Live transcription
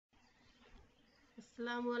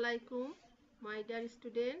Assalamu alaikum, my dear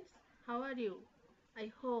students. How are you? I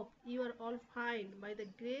hope you are all fine by the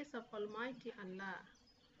grace of Almighty Allah.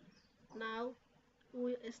 Now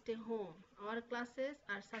we stay home. Our classes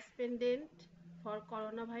are suspended for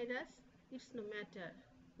coronavirus. It's no matter.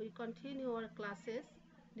 We continue our classes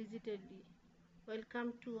digitally.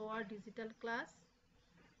 Welcome to our digital class.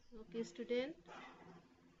 Okay, student.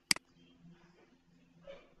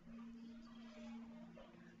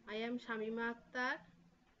 I am Shamima Akhtar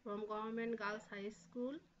from Government Girls High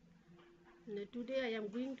School. Today I am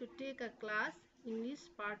going to take a class English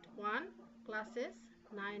part 1 classes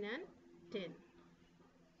 9 and 10.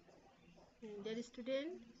 Dear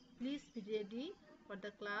student, please be ready for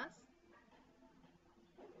the class.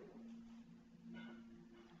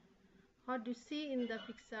 What do you see in the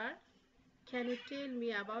picture? Can you tell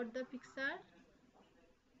me about the picture?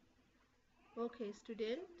 Okay,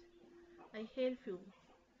 student, I help you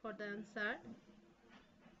for the answer.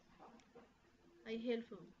 I help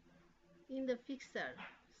you. In the picture,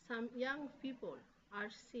 some young people are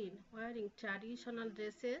seen wearing traditional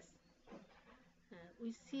dresses.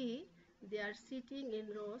 We see they are sitting in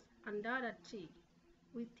rows under a tree.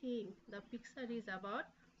 We think the picture is about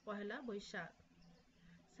Pohela Boishakh.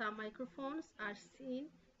 Some microphones are seen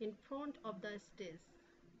in front of the stage.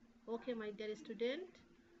 Okay, my dear student,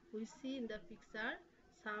 we see in the picture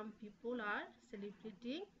some people are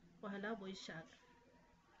celebrating Pohela Boishakh.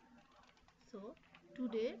 So,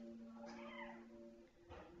 today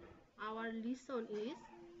our lesson is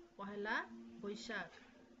Pohela Boishakh.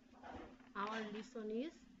 Our lesson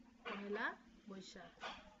is Pohela Boishakh.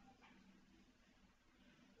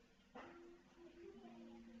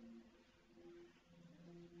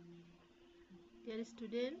 Dear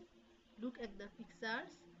student, look at the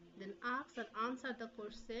pictures, then ask and answer the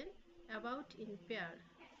question about in pair.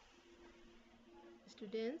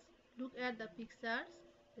 Students, look at the pictures,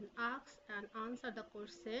 then ask and answer the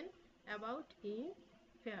question about in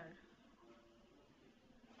pair.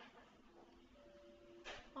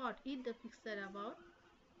 What is the picture about?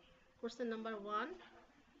 Question number 1.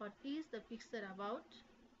 What is the picture about?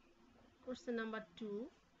 Question number 2.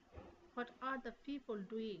 What are the people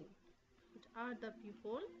doing? What are the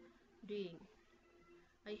people doing?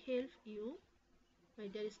 I help you, my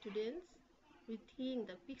dear students. We think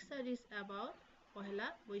the picture is about Pohela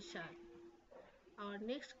Boishakh. Our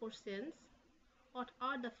next questions. What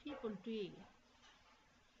are the people doing?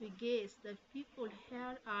 We guess the people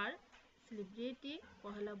here are celebrating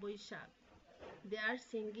Pohela Boishakh. They are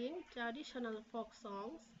singing traditional folk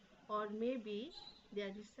songs, or maybe they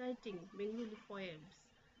are reciting Bengali poems.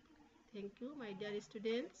 Thank you, my dear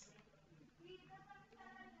students.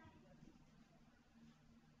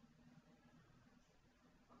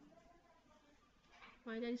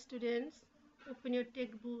 My dear students, open your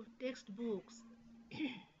textbooks.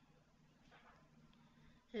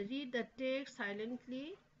 Read the text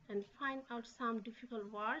silently and find out some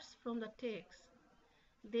difficult words from the text.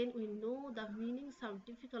 Then we know the meanings of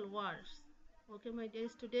difficult words. Okay, my dear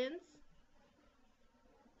students?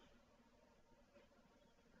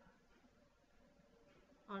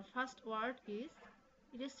 Our first word is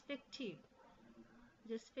irrespective.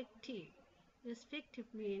 Respective. Respective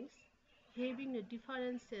means having a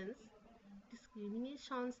differences,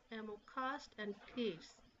 discriminations among caste and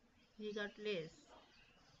creeds, regardless.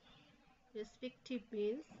 Respective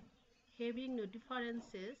means having no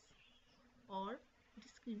differences or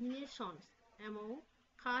discriminations among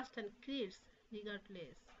caste and creeds,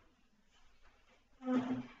 regardless.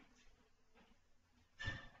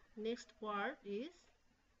 Next word is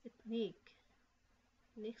ethnic.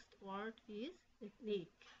 Next word is ethnic.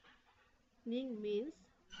 Ethnic means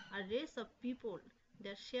a race of people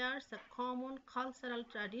that shares a common cultural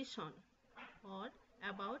tradition, or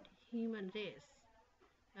about human race.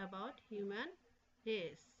 About human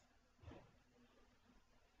race.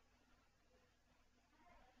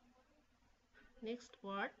 Next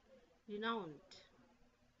word, renowned.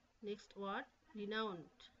 Next word, renowned.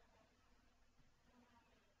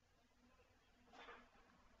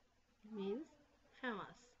 Means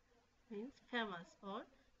famous or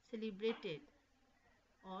celebrated,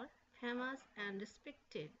 or famous and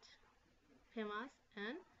respected. Famous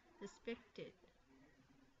and respected.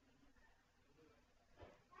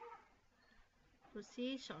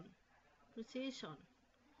 Procession. Procession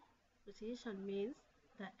means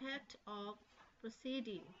the act of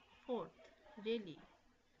proceeding forth, really.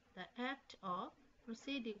 The act of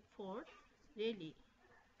proceeding forth, really.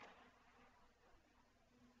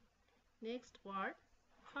 Next word,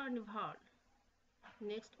 carnival.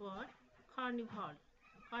 Next word, carnival.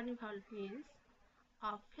 Carnival means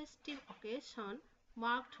a festive occasion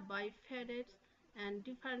marked by parades, and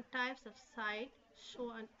different types of sight,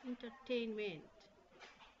 show and entertainment.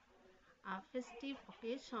 A festive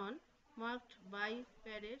occasion marked by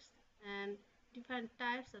parades and different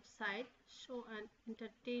types of sight, show and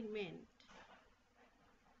entertainment.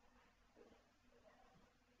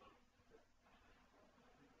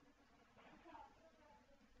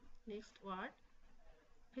 Next word,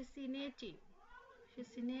 fascinating.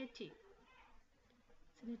 Fascinating.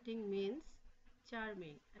 Fascinating means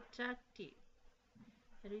charming, attractive.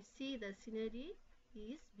 Here we see the scenery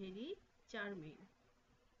is very charming.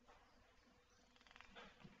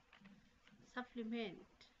 Supplement.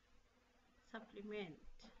 Supplement.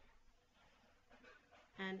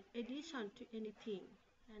 An addition to anything,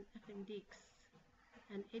 an appendix.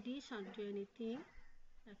 An addition to anything,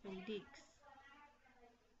 appendix.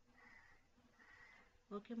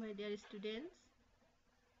 Okay, my dear students,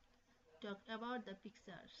 talk about the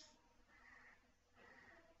pictures.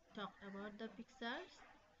 Talk about the pictures.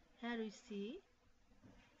 Here we see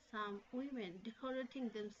some women decorating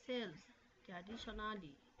themselves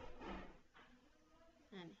traditionally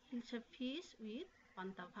and hilsa fish with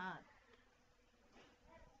panta bhat.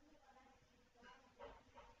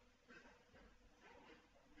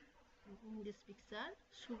 In this picture,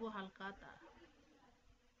 Shubho Halkata.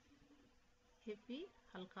 Happy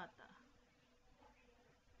Halkata.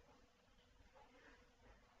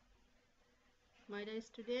 My dear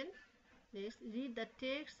student, let's read the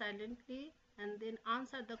text silently and then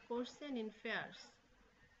answer the question in pairs.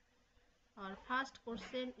 Our first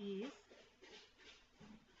question is,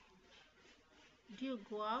 do you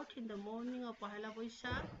go out in the morning of Pahela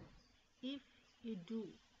Boishakh? If you do,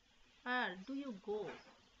 where do you go?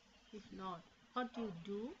 If not, what do you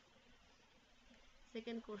do?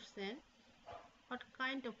 Second question, what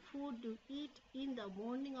kind of food do you eat in the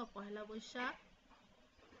morning of Pahela Boishakh?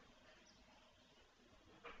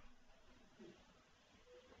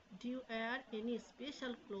 Do you wear any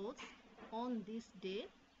special clothes on this day?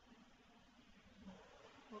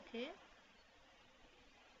 Okay.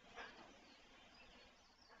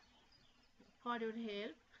 For your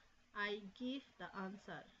help, I give the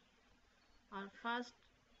answer. Our first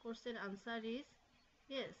question answer is,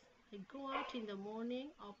 yes, I go out in the morning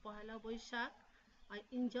of Pahela Boishakh. I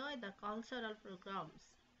enjoy the cultural programs.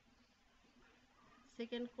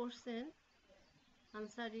 Second question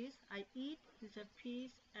answer is, I eat hilsa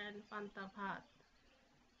fish and panta bhat.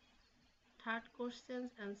 Third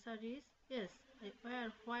question's answer is, yes, I wear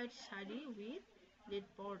white sari with red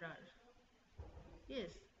border.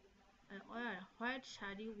 Yes, I wear white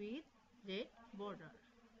sari with red border.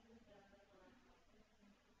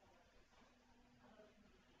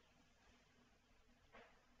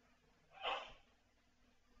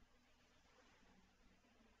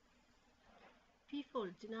 People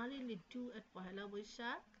generally do at Pahela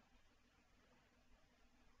Boishakh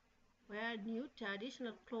wear new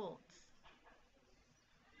traditional clothes,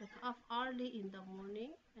 wake up early in the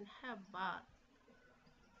morning and have bath,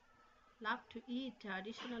 love to eat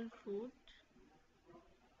traditional food,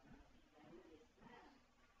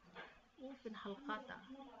 open halkata.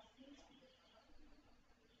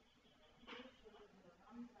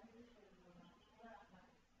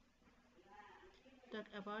 Talk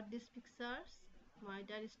about these pictures, my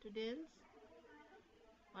dear students,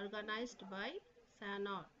 organized by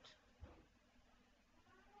Sanot.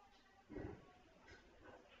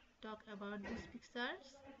 Talk about these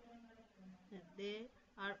pictures. They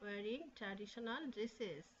are wearing traditional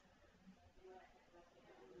dresses.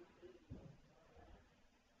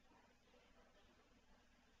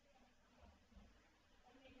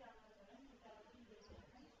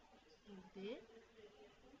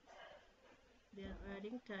 They are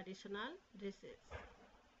wearing traditional dresses.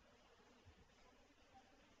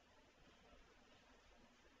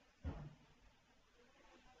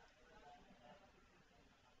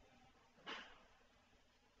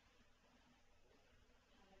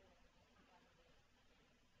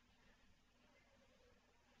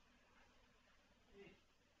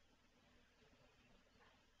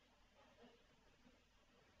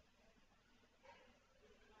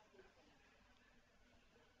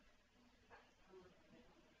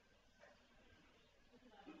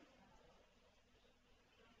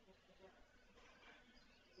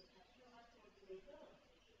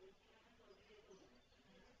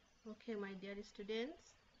 Okay, my dear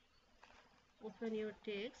students, open your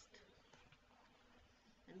text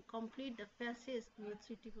and complete the passage with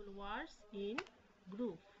suitable words in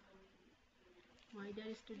group. My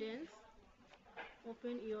dear students,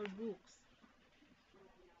 open your books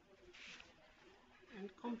and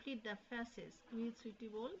complete the passage with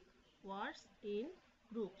suitable words in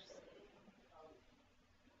groups.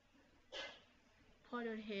 For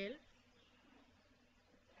your help,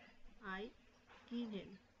 I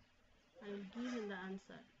will give him the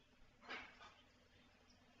answer.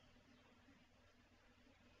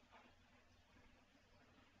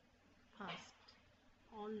 First,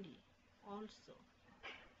 only, also,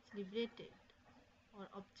 celebrated or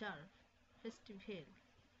observe, festival,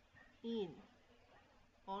 in,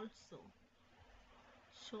 also,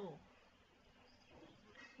 show,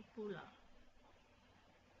 popular,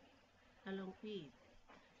 along with.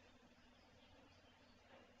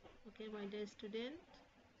 Okay, my dear student,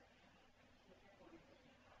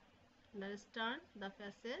 understand the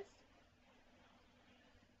passage.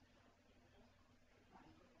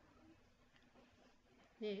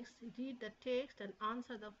 Next, read the text and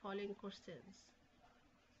answer the following questions.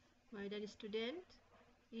 My dear student,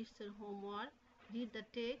 it's your homework. Read the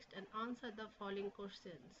text and answer the following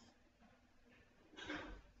questions.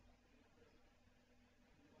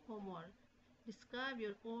 Homework. Describe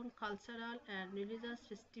your own cultural and religious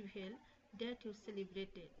festival that you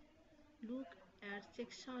celebrated. Look at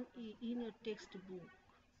section E in your textbook.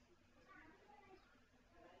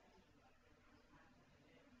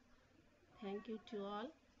 Thank you to all,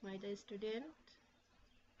 my dear student.